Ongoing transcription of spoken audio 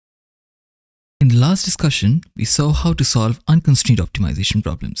last discussion, we saw how to solve unconstrained optimization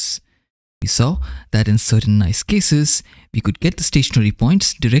problems. We saw that in certain nice cases, we could get the stationary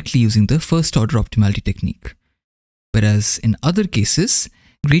points directly using the first order optimality technique. Whereas in other cases,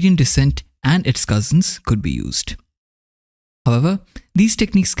 gradient descent and its cousins could be used. However, these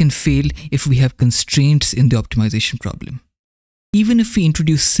techniques can fail if we have constraints in the optimization problem. Even if we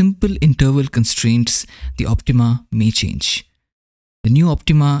introduce simple interval constraints, the optima may change. The new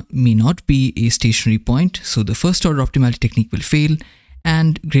optima may not be a stationary point, so the first order optimality technique will fail,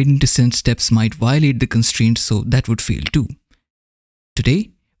 and gradient descent steps might violate the constraints, so that would fail too. Today,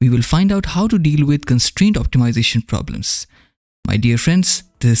 we will find out how to deal with constraint optimization problems. My dear friends,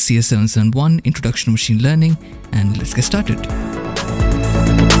 this is CS771 Introduction to Machine Learning, and let's get started.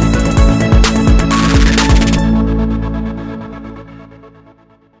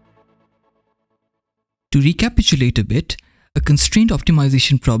 To recapitulate a bit, a constraint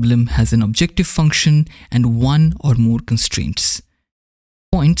optimization problem has an objective function and one or more constraints.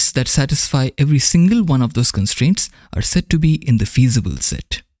 Points that satisfy every single one of those constraints are said to be in the feasible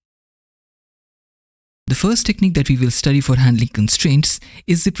set. The first technique that we will study for handling constraints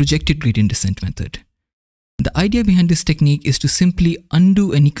is the projected gradient descent method. The idea behind this technique is to simply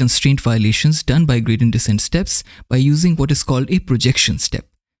undo any constraint violations done by gradient descent steps by using what is called a projection step.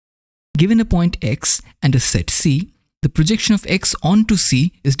 Given a point x and a set C, the projection of x onto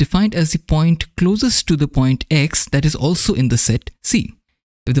C is defined as the point closest to the point x that is also in the set C.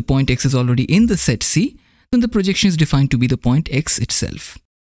 If the point x is already in the set C, then the projection is defined to be the point x itself.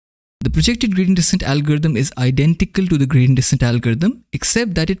 The projected gradient descent algorithm is identical to the gradient descent algorithm,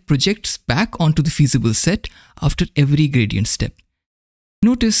 except that it projects back onto the feasible set after every gradient step.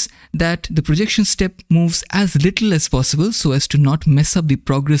 Notice that the projection step moves as little as possible so as to not mess up the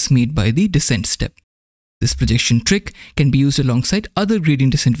progress made by the descent step. This projection trick can be used alongside other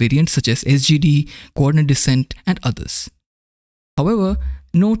gradient descent variants such as SGD, coordinate descent, and others. However,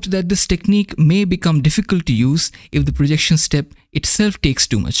 note that this technique may become difficult to use if the projection step itself takes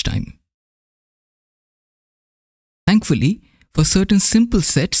too much time. Thankfully, for certain simple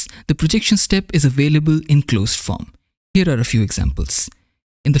sets, the projection step is available in closed form. Here are a few examples.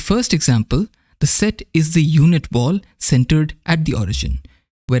 In the first example, the set is the unit ball centered at the origin,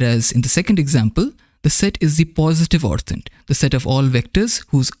 whereas in the second example, the set is the positive orthant, the set of all vectors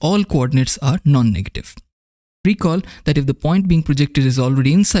whose all coordinates are non-negative. Recall that if the point being projected is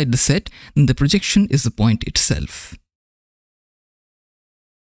already inside the set, then the projection is the point itself.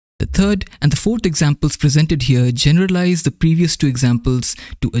 The third and the fourth examples presented here generalize the previous two examples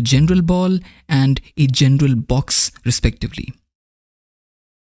to a general ball and a general box respectively.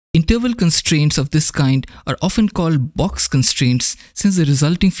 Interval constraints of this kind are often called box constraints since the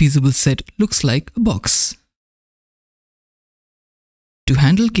resulting feasible set looks like a box. To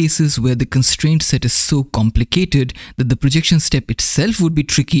handle cases where the constraint set is so complicated that the projection step itself would be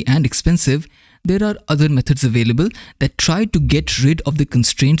tricky and expensive, there are other methods available that try to get rid of the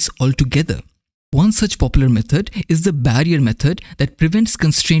constraints altogether. One such popular method is the barrier method that prevents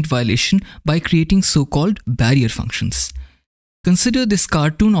constraint violation by creating so-called barrier functions. Consider this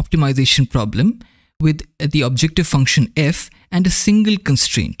cartoon optimization problem with the objective function f and a single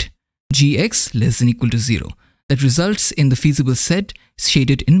constraint, gx less than equal to 0, that results in the feasible set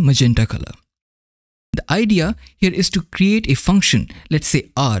shaded in magenta color. The idea here is to create a function, let's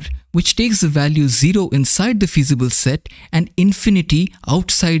say r, which takes the value 0 inside the feasible set and infinity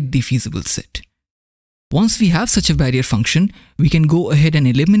outside the feasible set. Once we have such a barrier function, we can go ahead and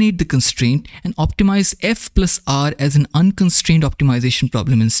eliminate the constraint and optimize f plus r as an unconstrained optimization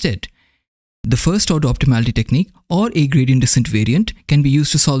problem instead. The first order optimality technique or a gradient descent variant can be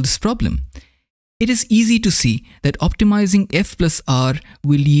used to solve this problem. It is easy to see that optimizing f plus r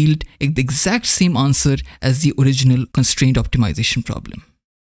will yield the exact same answer as the original constrained optimization problem.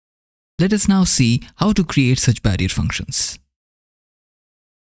 Let us now see how to create such barrier functions.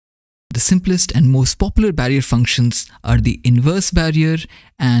 The simplest and most popular barrier functions are the inverse barrier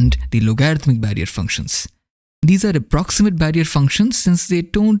and the logarithmic barrier functions. These are approximate barrier functions since they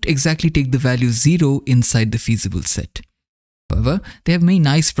don't exactly take the value 0 inside the feasible set. However, they have many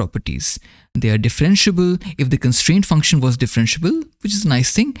nice properties. They are differentiable if the constraint function was differentiable, which is a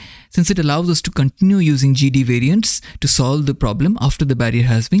nice thing since it allows us to continue using GD variants to solve the problem after the barrier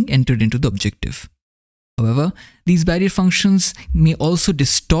has been entered into the objective. However, these barrier functions may also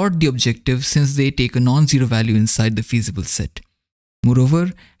distort the objective since they take a non-zero value inside the feasible set.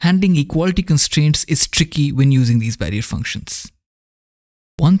 Moreover, handling equality constraints is tricky when using these barrier functions.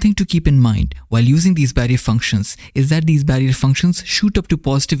 One thing to keep in mind while using these barrier functions is that these barrier functions shoot up to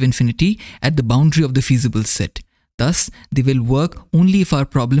positive infinity at the boundary of the feasible set. Thus, they will work only if our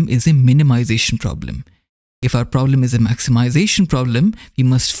problem is a minimization problem. If our problem is a maximization problem, we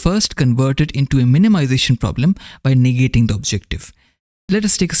must first convert it into a minimization problem by negating the objective. Let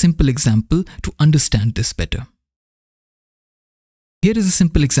us take a simple example to understand this better. Here is a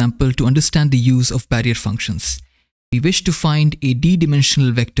simple example to understand the use of barrier functions. We wish to find a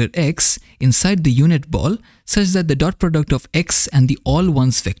d-dimensional vector x inside the unit ball such that the dot product of x and the all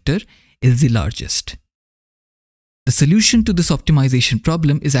ones vector is the largest. The solution to this optimization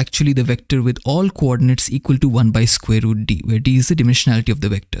problem is actually the vector with all coordinates equal to 1 by square root d, where d is the dimensionality of the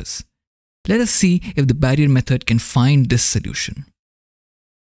vectors. Let us see if the barrier method can find this solution.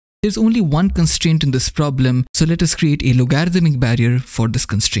 There is only one constraint in this problem, so let us create a logarithmic barrier for this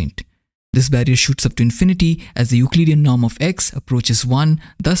constraint. This barrier shoots up to infinity as the Euclidean norm of x approaches 1,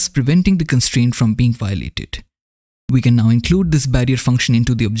 thus preventing the constraint from being violated. We can now include this barrier function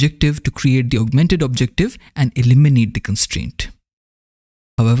into the objective to create the augmented objective and eliminate the constraint.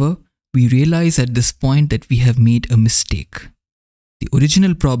 However, we realize at this point that we have made a mistake. The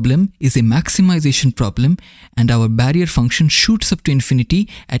original problem is a maximization problem and our barrier function shoots up to infinity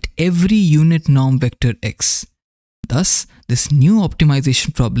at every unit norm vector x. Thus, this new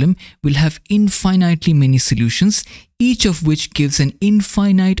optimization problem will have infinitely many solutions, each of which gives an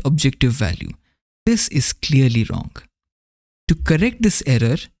infinite objective value. This is clearly wrong. To correct this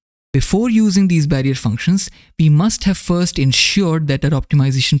error, before using these barrier functions, we must have first ensured that our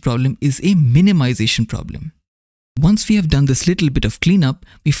optimization problem is a minimization problem. Once we have done this little bit of cleanup,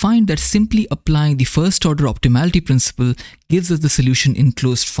 we find that simply applying the first order optimality principle gives us the solution in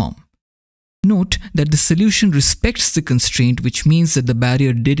closed form. Note that the solution respects the constraint, which means that the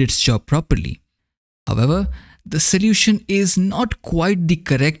barrier did its job properly. However, the solution is not quite the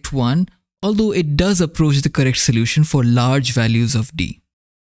correct one, although it does approach the correct solution for large values of d.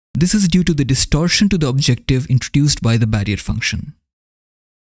 This is due to the distortion to the objective introduced by the barrier function.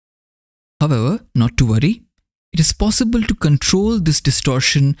 However, not to worry, it is possible to control this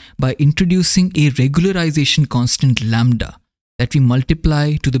distortion by introducing a regularization constant lambda that we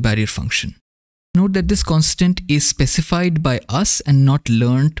multiply to the barrier function. Note that this constant is specified by us and not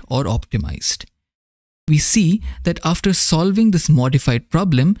learned or optimized. We see that after solving this modified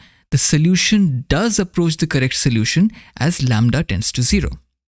problem, the solution does approach the correct solution as lambda tends to 0.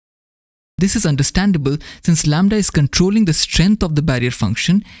 This is understandable since lambda is controlling the strength of the barrier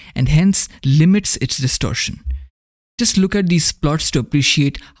function and hence limits its distortion. Just look at these plots to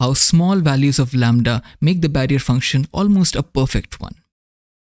appreciate how small values of lambda make the barrier function almost a perfect one.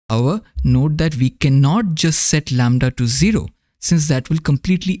 However, note that we cannot just set lambda to 0 since that will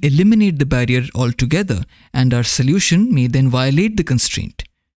completely eliminate the barrier altogether and our solution may then violate the constraint.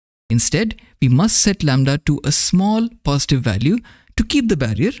 Instead, we must set lambda to a small positive value to keep the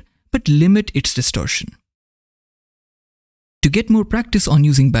barrier but limit its distortion. To get more practice on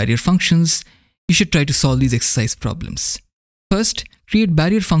using barrier functions, you should try to solve these exercise problems. First, create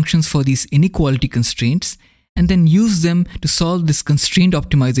barrier functions for these inequality constraints and then use them to solve this constraint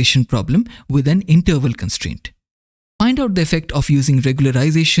optimization problem with an interval constraint. Find out the effect of using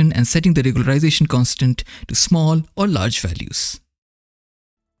regularization and setting the regularization constant to small or large values.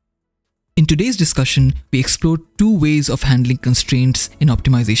 In today's discussion, we explored two ways of handling constraints in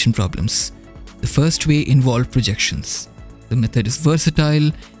optimization problems. The first way involved projections. The method is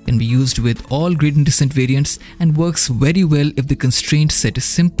versatile, can be used with all gradient descent variants and works very well if the constraint set is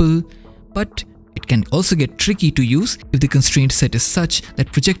simple, but it can also get tricky to use if the constraint set is such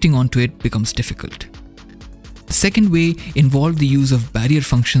that projecting onto it becomes difficult. The second way involved the use of barrier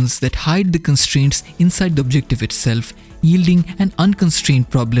functions that hide the constraints inside the objective itself, yielding an unconstrained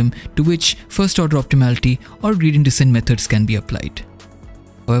problem to which first order optimality or gradient descent methods can be applied.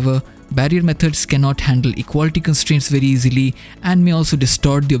 However, barrier methods cannot handle equality constraints very easily and may also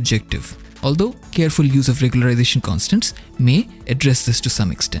distort the objective, although careful use of regularization constants may address this to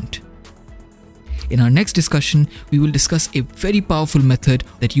some extent. In our next discussion, we will discuss a very powerful method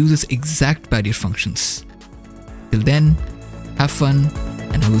that uses exact barrier functions. Till then, have fun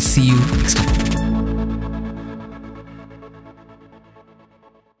and I will see you next time.